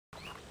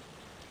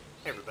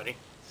Hey everybody,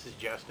 this is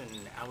Justin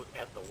out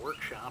at the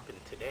workshop, and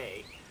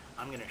today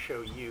I'm going to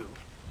show you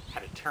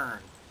how to turn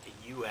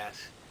a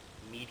US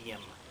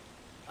medium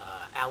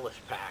Alice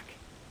pack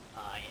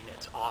in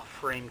its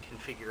off-frame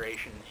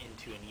configuration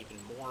into an even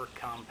more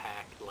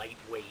compact,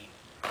 lightweight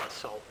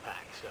assault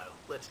pack. So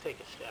let's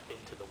take a step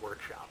into the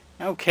workshop.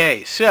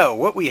 Okay, so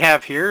what we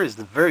have here is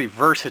the very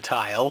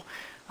versatile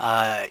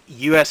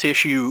US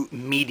issue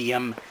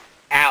medium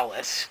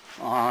Alice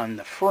on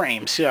the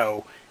frame.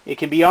 So it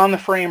can be on the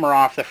frame or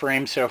off the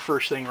frame. So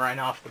first thing right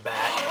off the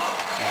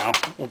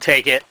bat, we'll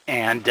take it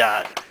and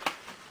go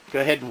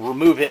ahead and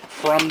remove it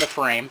from the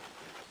frame.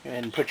 Go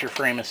ahead and put your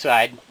frame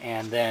aside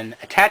and then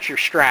attach your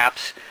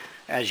straps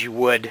as you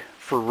would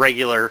for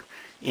regular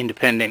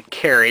independent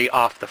carry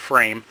off the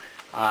frame.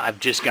 I've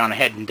just gone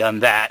ahead and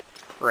done that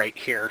right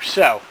here.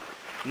 So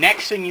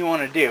next thing you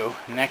want to do,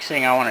 next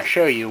thing I want to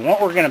show you,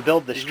 what we're going to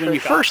build this trick. When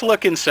you first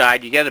look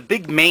inside, you got a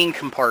big main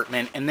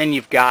compartment, and then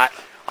you've got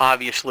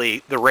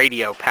obviously the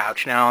radio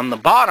pouch. Now on the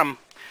bottom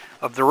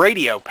of the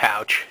radio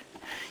pouch,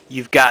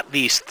 you've got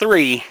these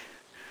three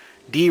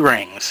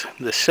D-rings,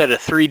 this set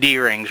of 3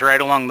 D-rings right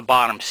along the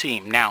bottom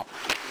seam. Now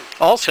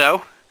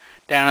also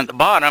down at the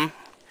bottom,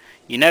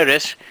 you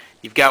notice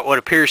you've got what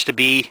appears to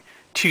be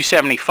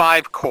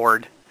 275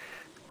 cord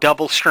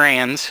double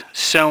strands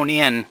sewn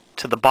in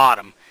to the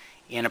bottom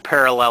in a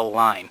parallel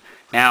line.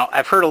 Now,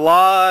 I've heard a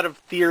lot of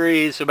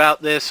theories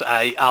about this.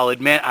 I'll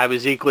admit I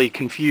was equally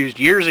confused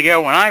years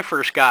ago when I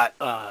first got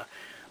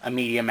a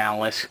medium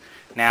Alice.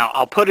 Now,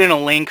 I'll put in a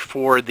link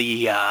for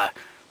the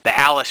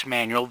Alice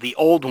manual, the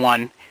old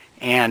one,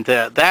 and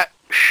that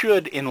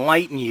should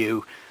enlighten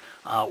you.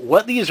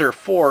 What these are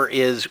for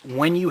is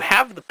when you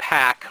have the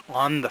pack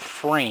on the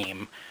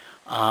frame,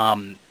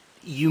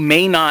 you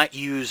may not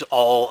use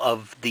all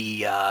of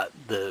the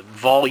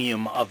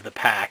volume of the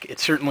pack.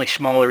 It's certainly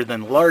smaller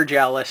than large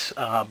Alice,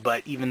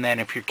 but even then,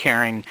 if you're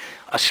carrying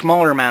a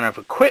smaller amount of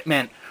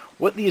equipment,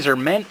 what these are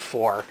meant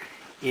for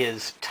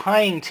is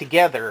tying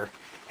together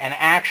and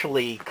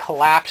actually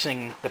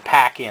collapsing the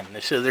pack in.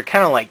 So they're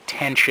kind of like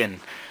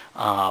tension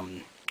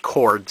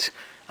cords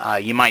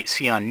you might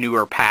see on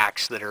newer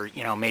packs that are,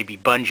 maybe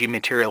bungee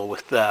material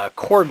with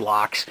cord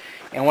locks.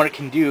 And what it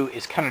can do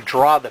is kind of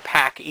draw the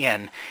pack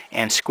in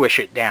and squish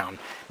it down.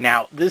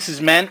 Now, this is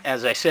meant,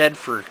 as I said,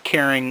 for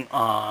carrying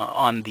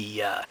on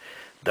the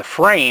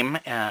frame,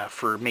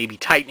 for maybe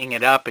tightening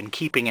it up and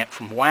keeping it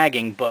from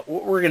wagging. But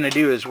what we're going to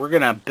do is we're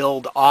going to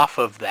build off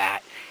of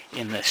that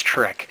in this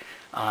trick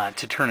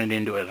to turn it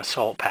into an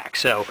assault pack.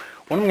 So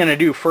what I'm going to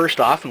do first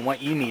off, and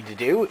what you need to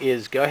do,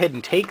 is go ahead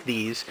and take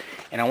these,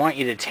 and I want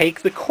you to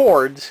take the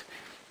cords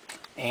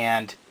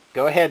and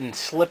go ahead and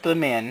slip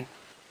them in,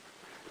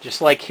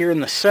 just like here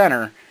in the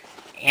center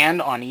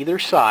and on either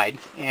side.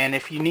 And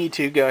if you need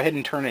to, go ahead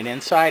and turn it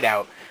inside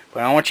out.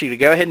 But I want you to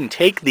go ahead and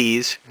take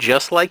these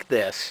just like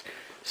this,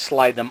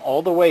 slide them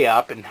all the way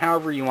up, and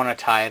however you want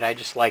to tie it. I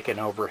just like an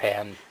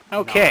overhand.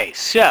 Okay,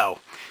 so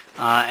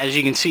as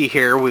you can see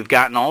here, we've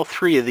gotten all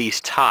 3 of these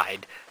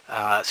tied.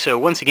 So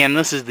once again,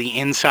 this is the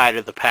inside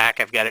of the pack.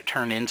 I've got it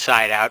turned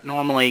inside out.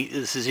 Normally,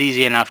 this is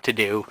easy enough to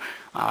do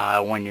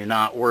when you're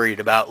not worried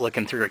about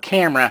looking through a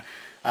camera,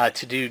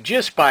 to do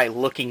just by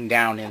looking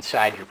down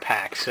inside your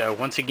pack. So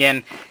once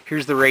again,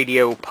 here's the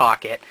radio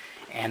pocket,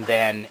 and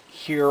then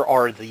here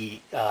are the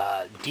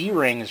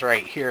D-rings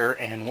right here.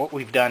 And what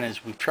we've done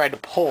is we've tried to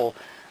pull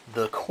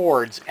the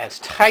cords as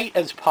tight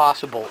as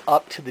possible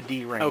up to the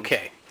D-rings.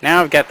 Okay,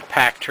 now I've got the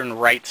pack turned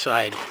right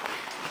side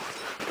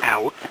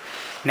out.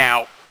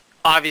 Now,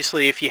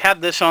 obviously, if you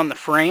had this on the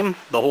frame,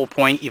 the whole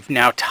point, you've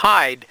now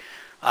tied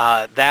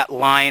that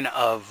line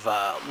of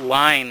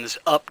lines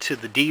up to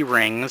the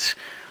D-rings.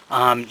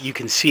 You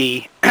can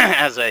see,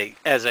 as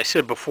I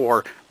said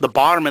before, the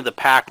bottom of the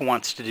pack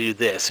wants to do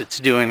this. It's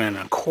doing an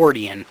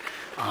accordion,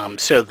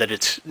 so that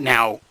it's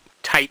now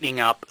tightening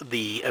up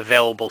the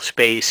available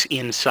space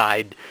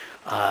inside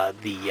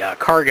the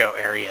cargo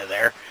area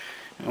there.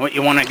 And what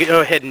you want to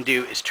go ahead and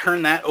do is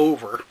turn that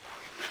over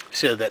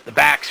so that the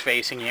back's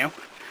facing you.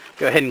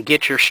 Go ahead and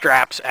get your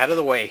straps out of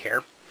the way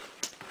here.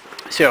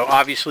 So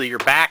obviously your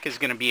back is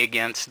going to be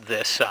against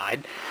this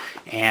side,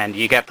 and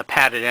you got the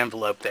padded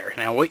envelope there.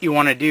 Now what you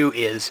want to do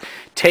is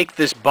take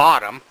this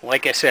bottom,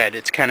 like I said,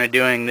 it's kind of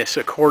doing this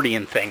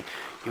accordion thing.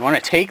 You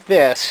want to take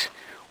this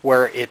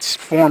where it's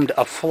formed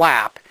a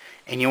flap,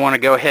 and you want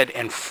to go ahead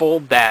and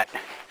fold that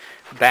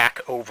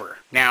back over.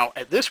 Now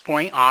at this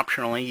point,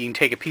 optionally, you can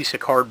take a piece of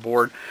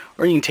cardboard,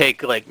 or you can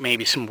take like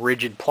maybe some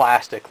rigid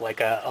plastic,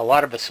 like a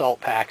lot of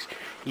assault packs.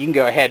 You can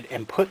go ahead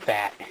and put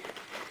that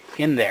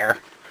in there,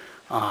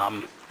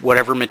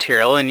 whatever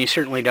material, and you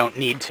certainly don't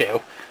need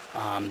to.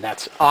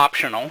 That's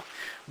optional,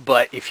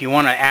 but if you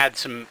want to add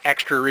some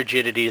extra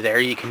rigidity there,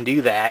 you can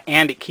do that,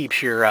 and it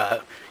keeps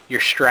your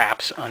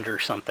straps under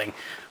something.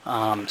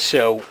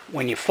 So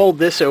when you fold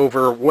this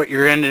over, what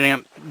you're ending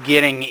up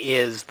getting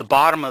is the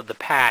bottom of the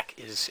pack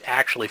is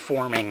actually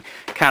forming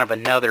kind of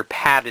another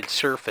padded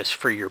surface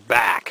for your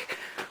back.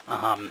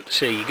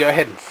 So you go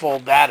ahead and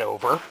fold that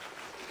over.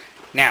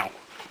 Now,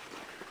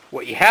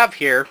 what you have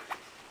here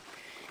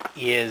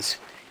is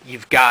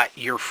you've got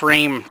your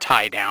frame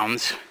tie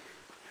downs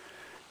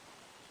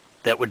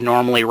that would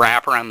normally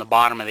wrap around the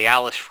bottom of the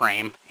Alice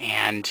frame,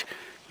 and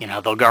you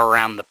know, they'll go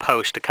around the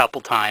post a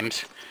couple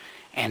times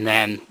and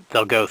then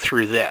they'll go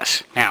through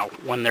this. Now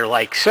when they're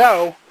like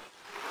so,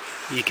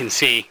 you can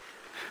see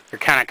they're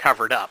kind of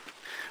covered up,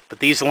 but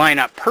these line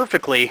up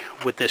perfectly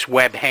with this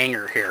web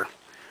hanger here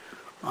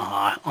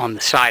on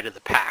the side of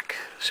the pack.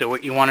 So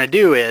what you want to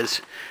do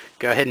is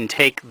go ahead and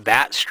take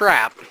that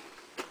strap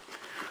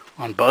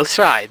on both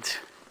sides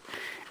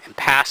and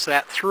pass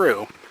that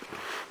through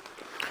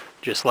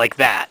just like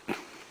that.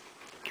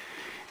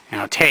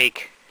 Now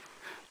take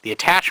the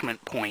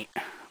attachment point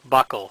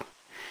buckle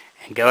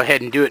and go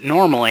ahead and do it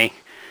normally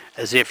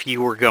as if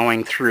you were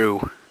going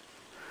through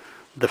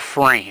the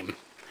frame,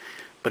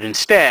 but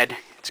instead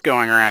it's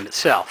going around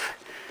itself.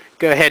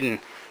 Go ahead and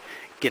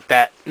get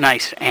that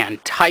nice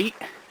and tight.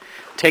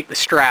 Take the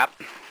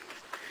strap,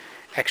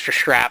 extra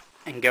strap,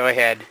 and go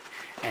ahead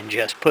and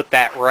just put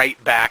that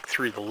right back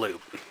through the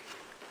loop.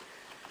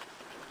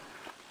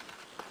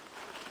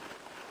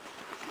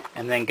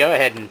 And then go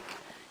ahead and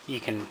you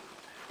can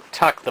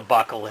tuck the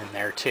buckle in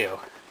there too.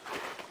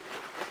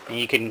 And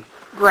you can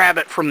grab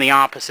it from the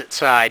opposite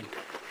side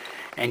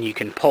and you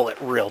can pull it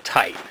real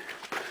tight.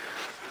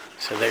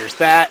 So there's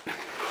that.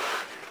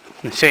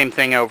 And the same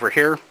thing over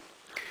here.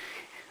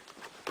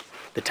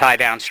 The tie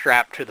down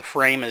strap to the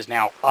frame is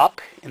now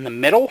up in the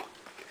middle.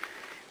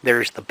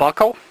 There's the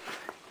buckle.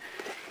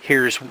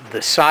 Here's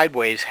the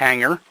sideways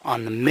hanger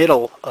on the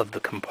middle of the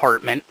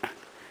compartment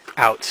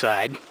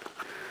outside.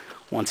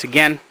 Once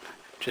again,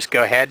 just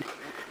go ahead,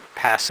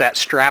 pass that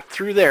strap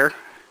through there,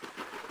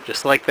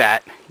 just like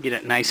that. Get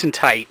it nice and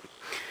tight.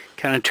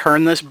 Kind of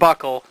turn this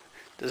buckle.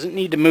 Doesn't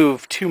need to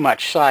move too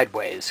much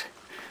sideways.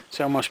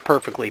 It's almost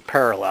perfectly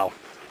parallel.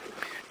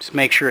 Just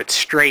make sure it's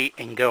straight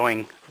and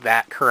going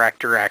that correct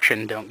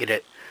direction. Don't get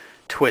it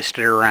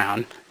twisted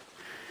around.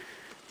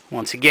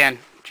 Once again,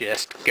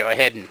 just go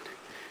ahead and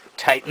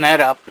tighten that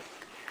up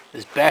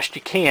as best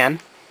you can.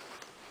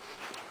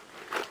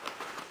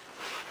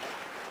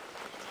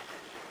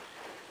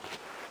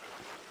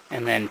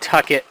 And then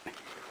tuck it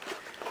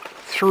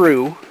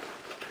through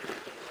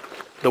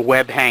the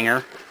web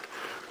hanger,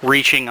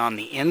 reaching on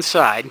the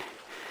inside.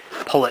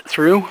 Pull it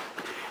through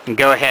and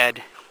go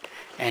ahead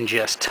and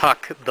just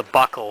tuck the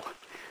buckle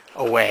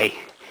away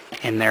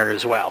in there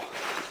as well.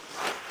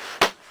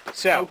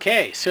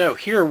 So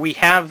here we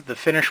have the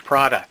finished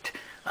product.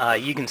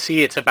 You can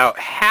see it's about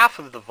half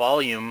of the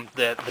volume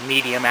that the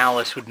medium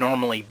Alice would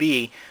normally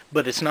be,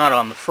 but it's not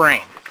on the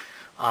frame.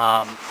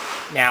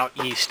 Now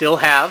you still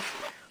have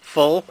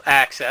full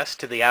access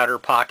to the outer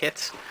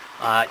pockets.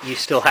 You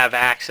still have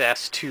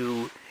access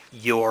to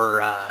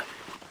your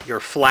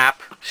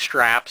flap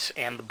straps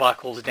and the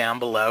buckles down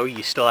below.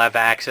 You still have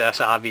access,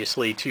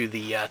 obviously, to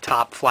the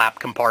top flap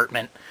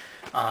compartment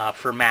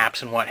for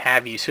maps and what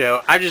have you.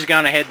 So I've just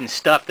gone ahead and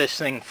stuffed this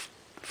thing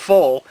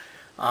full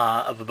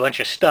of a bunch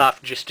of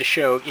stuff just to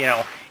show, you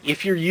know,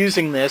 if you're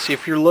using this,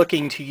 if you're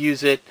looking to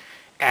use it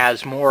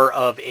as more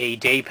of a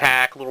day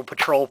pack, little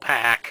patrol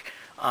pack,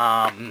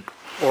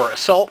 or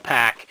assault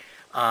pack,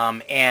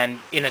 and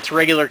in its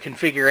regular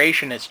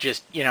configuration it's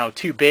just, you know,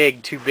 too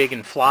big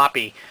and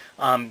floppy,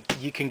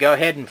 you can go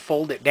ahead and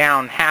fold it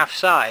down half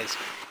size,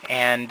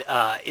 and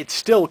it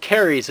still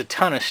carries a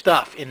ton of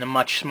stuff in the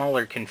much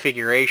smaller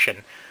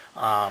configuration.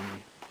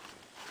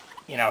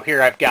 You know,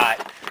 here I've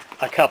got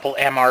a couple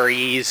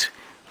MREs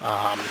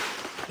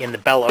in the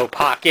bellow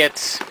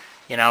pockets,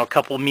 you know, a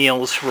couple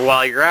meals for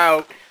while you're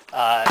out.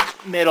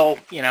 Middle,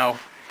 you know,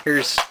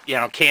 here's, you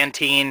know,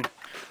 canteen,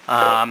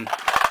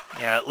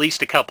 you know, at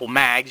least a couple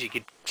mags. You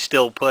could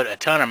still put a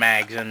ton of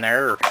mags in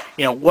there, or,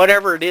 you know,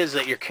 whatever it is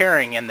that you're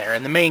carrying in there.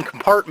 In the main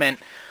compartment,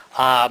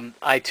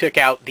 I took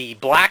out the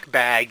black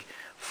bag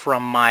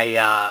from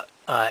my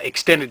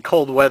extended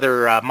cold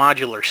weather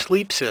modular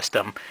sleep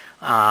system.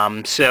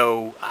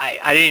 So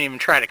I didn't even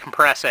try to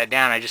compress that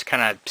down. I just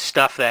kind of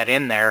stuffed that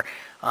in there.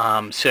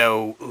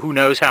 So who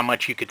knows how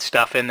much you could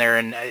stuff in there,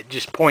 and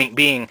just point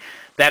being,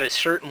 that is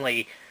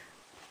certainly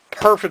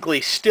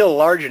perfectly still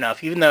large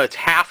enough. Even though it's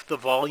half the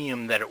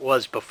volume that it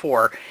was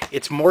before,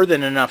 it's more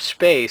than enough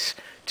space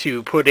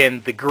to put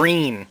in the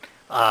green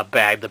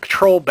bag, the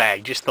patrol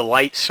bag, just the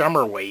light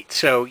summer weight.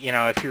 So, you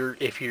know,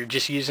 if you're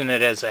just using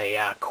it as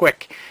a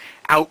quick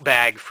out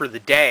bag for the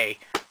day,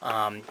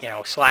 you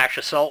know, /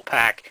 assault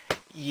pack,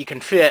 you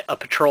can fit a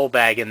patrol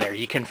bag in there.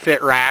 You can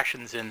fit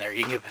rations in there.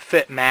 You can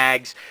fit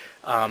mags,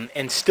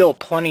 and still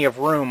plenty of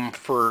room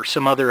for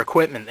some other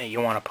equipment that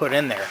you want to put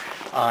in there.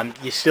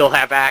 You still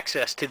have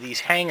access to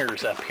these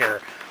hangers up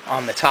here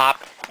on the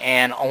top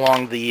and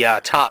along the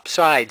top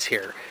sides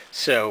here.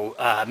 So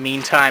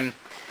meantime,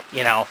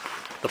 you know,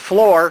 the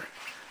floor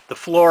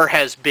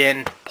has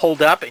been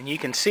pulled up, and you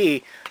can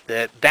see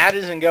that that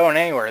isn't going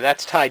anywhere.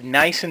 That's tied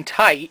nice and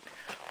tight,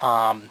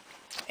 and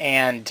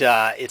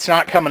it's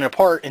not coming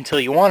apart until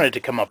you want it to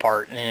come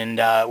apart.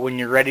 And when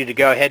you're ready to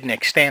go ahead and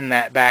extend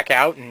that back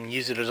out and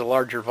use it as a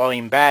larger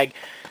volume bag,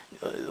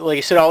 like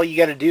I said, all you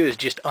got to do is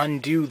just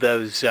undo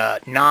those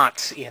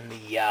knots in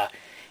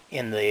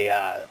in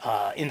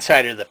the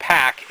inside of the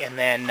pack, and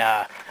then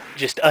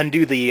just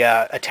undo the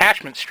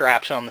attachment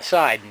straps on the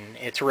side, and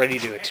it's ready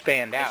to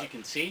expand out. As you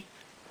can see,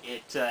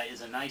 it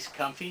is a nice,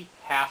 comfy,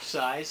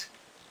 half-size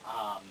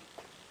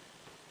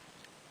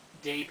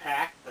day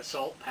pack,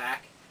 assault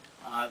pack,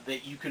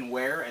 that you can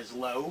wear as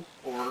low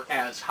or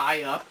as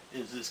high up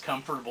as is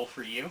comfortable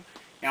for you.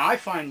 Now I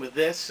find with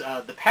this,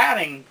 the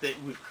padding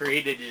that we've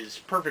created is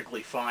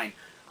perfectly fine.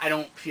 I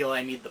don't feel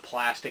I need the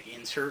plastic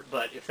insert,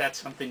 but if that's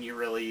something you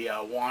really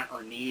want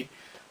or need,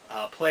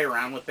 play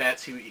around with that,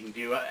 see what you can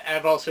do.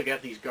 I've also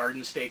got these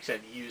garden stakes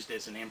I've used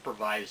as an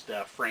improvised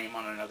frame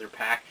on another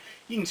pack.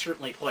 You can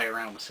certainly play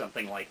around with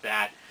something like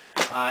that.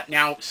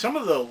 Now, some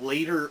of the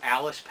later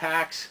Alice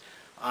packs,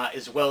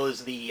 as well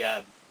as the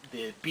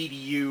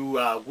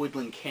BDU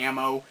woodland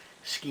camo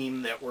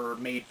scheme that were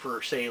made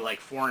for, say, like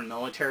foreign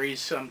militaries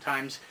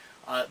sometimes,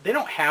 they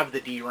don't have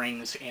the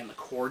D-rings and the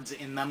cords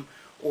in them,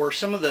 or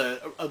some of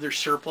the other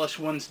surplus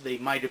ones, they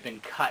might have been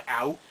cut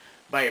out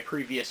by a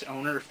previous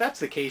owner. If that's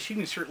the case, you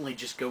can certainly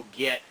just go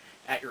get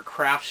at your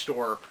craft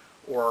store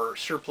or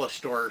surplus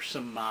store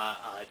some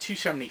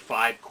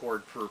 275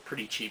 cord for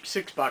pretty cheap,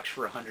 $6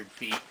 for 100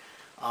 feet,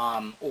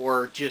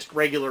 or just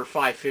regular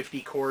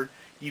 550 cord.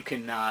 You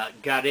can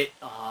gut it,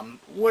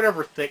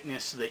 whatever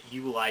thickness that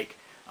you like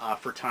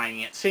for tying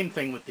it. Same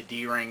thing with the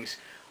D-rings.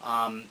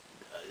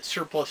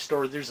 Surplus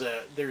store, there's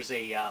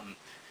a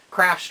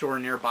craft store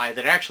nearby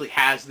that actually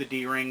has the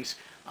D-rings.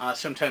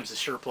 Sometimes the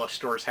surplus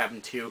stores have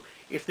them too.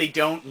 If they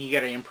don't and you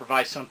got to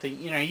improvise something,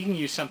 you know, you can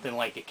use something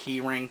like a key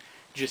ring.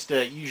 Just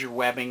use your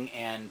webbing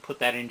and put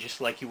that in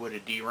just like you would a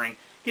D-ring.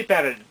 Get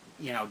that at,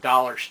 you know,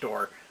 dollar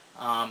store.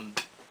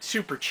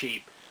 Super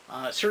cheap.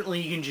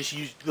 Certainly you can just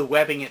use the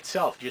webbing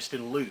itself just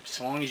in loops.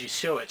 As long as you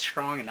sew it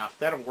strong enough,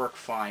 that'll work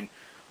fine.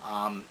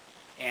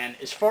 And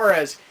as far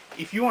as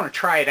if you want to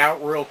try it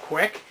out real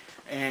quick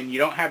and you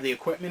don't have the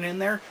equipment in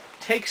there,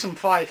 take some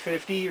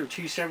 550 or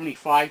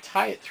 275,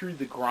 tie it through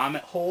the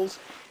grommet holes,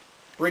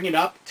 bring it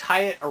up,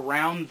 tie it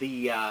around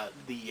the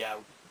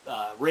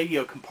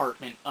radio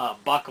compartment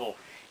buckle,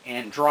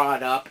 and draw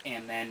it up,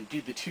 and then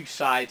do the two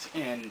sides,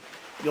 and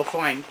you'll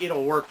find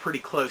it'll work pretty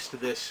close to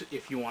this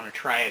if you want to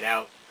try it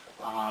out.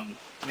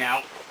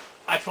 Now,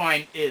 I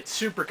find it's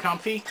super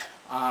comfy.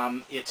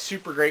 It's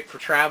super great for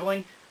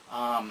traveling.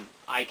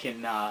 I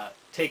can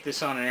take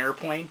this on an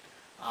airplane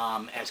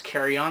as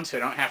carry-on, so I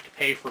don't have to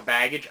pay for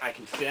baggage. I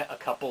can fit a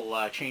couple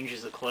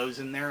changes of clothes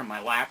in there, and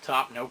my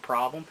laptop, no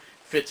problem.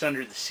 Fits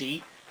under the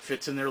seat,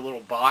 fits in their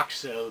little box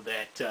so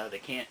that they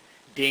can't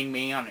ding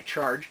me on a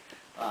charge.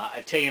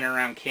 I've taken it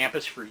around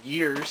campus for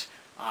years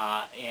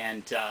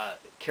and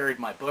carried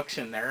my books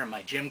in there and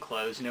my gym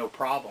clothes, no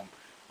problem.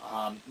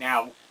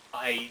 Now,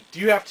 I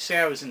do have to say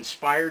I was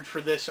inspired for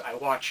this. I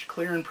watched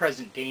Clear and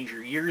Present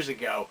Danger years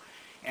ago,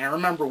 and I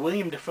remember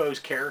William Dafoe's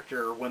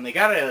character, when they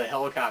got out of the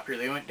helicopter,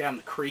 they went down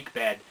the creek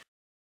bed.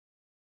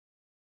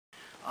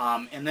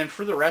 And then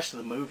for the rest of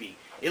the movie,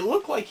 it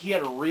looked like he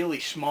had a really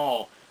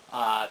small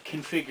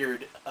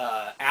configured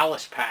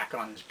Alice pack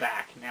on his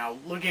back. Now,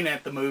 looking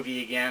at the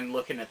movie again,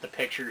 looking at the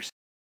pictures,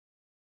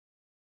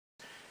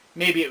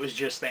 maybe it was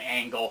just the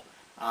angle.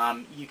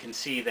 You can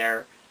see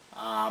there.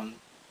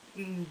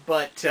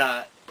 But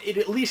it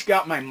at least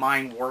got my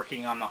mind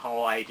working on the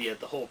whole idea,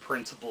 the whole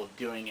principle of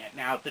doing it.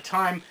 Now, at the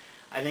time,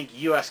 I think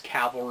U.S.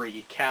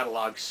 Cavalry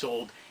Catalog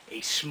sold a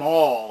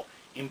small,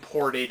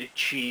 imported,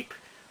 cheap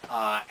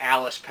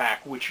Alice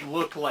pack, which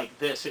looked like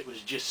this. It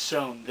was just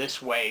sewn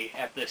this way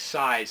at this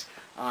size.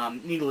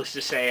 Needless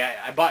to say,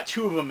 I bought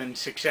two of them in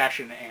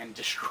succession and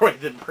destroyed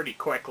them pretty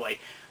quickly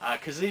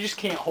because they just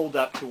can't hold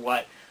up to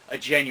what a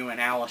genuine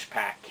Alice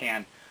pack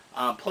can.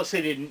 Plus,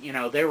 they didn't, you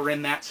know, they were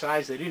in that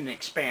size. They didn't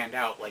expand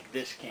out like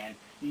this can.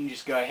 You can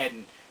just go ahead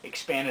and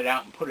expand it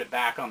out and put it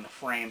back on the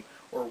frame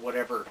or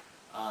whatever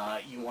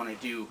you want to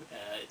do.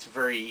 It's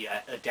very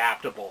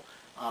adaptable.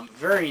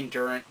 Very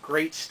endurant,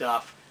 great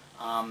stuff.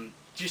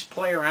 Just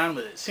play around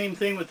with it. Same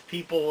thing with the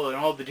people and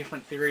all the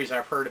different theories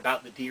I've heard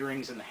about the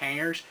D-rings and the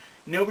hangers.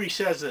 Nobody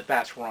says that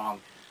that's wrong.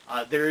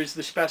 There is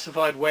the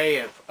specified way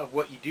of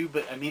what you do,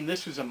 but I mean,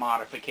 this was a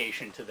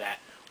modification to that.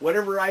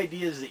 Whatever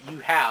ideas that you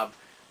have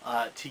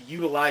to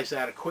utilize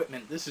that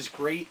equipment, this is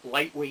great,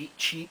 lightweight,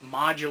 cheap,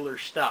 modular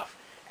stuff.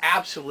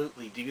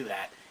 Absolutely do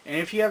that. And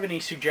if you have any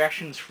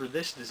suggestions for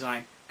this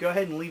design, go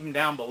ahead and leave them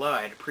down below.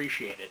 I'd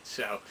appreciate it.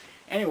 So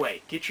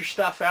anyway, get your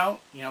stuff out,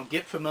 you know,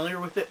 get familiar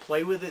with it,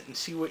 play with it, and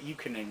see what you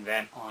can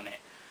invent on it.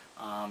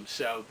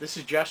 So this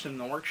is Justin in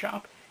the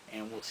workshop,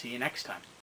 and we'll see you next time.